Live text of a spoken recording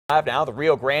Now, the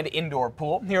Rio Grande indoor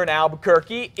pool here in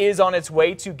Albuquerque is on its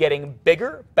way to getting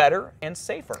bigger, better, and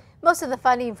safer. Most of the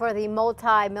funding for the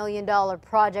multi-million-dollar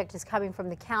project is coming from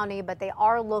the county, but they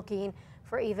are looking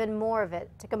for even more of it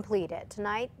to complete it.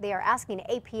 Tonight, they are asking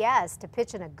APS to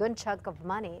pitch in a good chunk of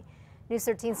money. News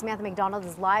 13's Samantha McDonald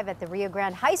is live at the Rio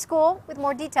Grande High School with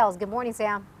more details. Good morning,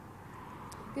 Sam.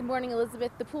 Good morning,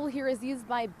 Elizabeth. The pool here is used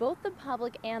by both the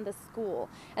public and the school,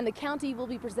 and the county will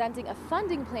be presenting a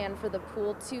funding plan for the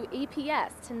pool to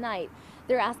APS tonight.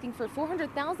 They're asking for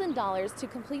 $400,000 to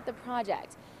complete the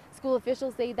project. School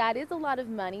officials say that is a lot of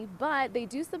money, but they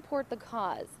do support the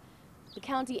cause. The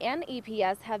county and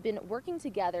APS have been working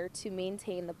together to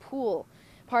maintain the pool.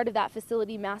 Part of that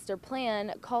facility master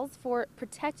plan calls for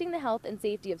protecting the health and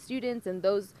safety of students and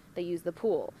those that use the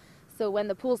pool. So when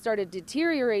the pool started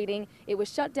deteriorating, it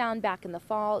was shut down back in the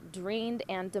fall, drained,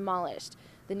 and demolished.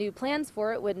 The new plans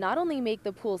for it would not only make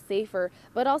the pool safer,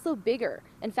 but also bigger,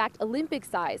 in fact, Olympic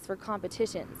size for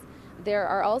competitions. There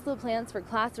are also plans for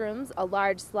classrooms, a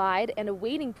large slide, and a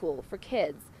wading pool for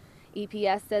kids.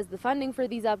 EPS says the funding for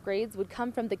these upgrades would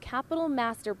come from the Capital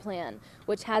Master Plan,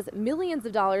 which has millions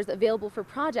of dollars available for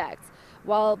projects.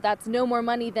 While that's no more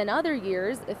money than other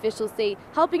years, officials say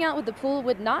helping out with the pool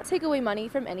would not take away money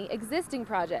from any existing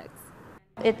projects.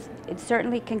 It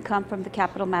certainly can come from the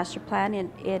Capital Master Plan,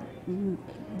 and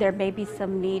there may be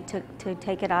some need to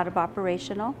take it out of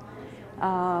operational.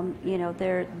 You know,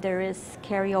 there is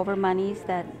carryover monies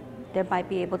that they might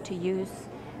be able to use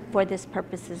for this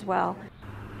purpose as well.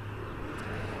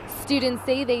 Students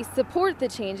say they support the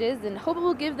changes and hope it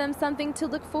will give them something to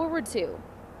look forward to.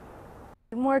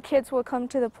 More kids will come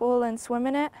to the pool and swim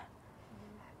in it,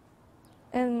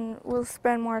 and we'll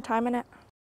spend more time in it.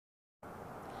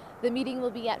 The meeting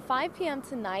will be at 5 p.m.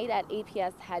 tonight at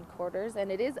APS headquarters,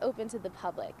 and it is open to the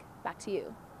public. Back to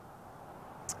you.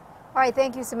 All right,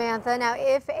 thank you, Samantha. Now,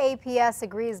 if APS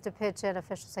agrees to pitch in,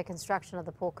 officials say construction of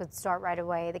the pool could start right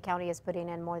away. The county is putting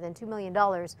in more than $2 million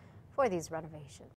for these renovations.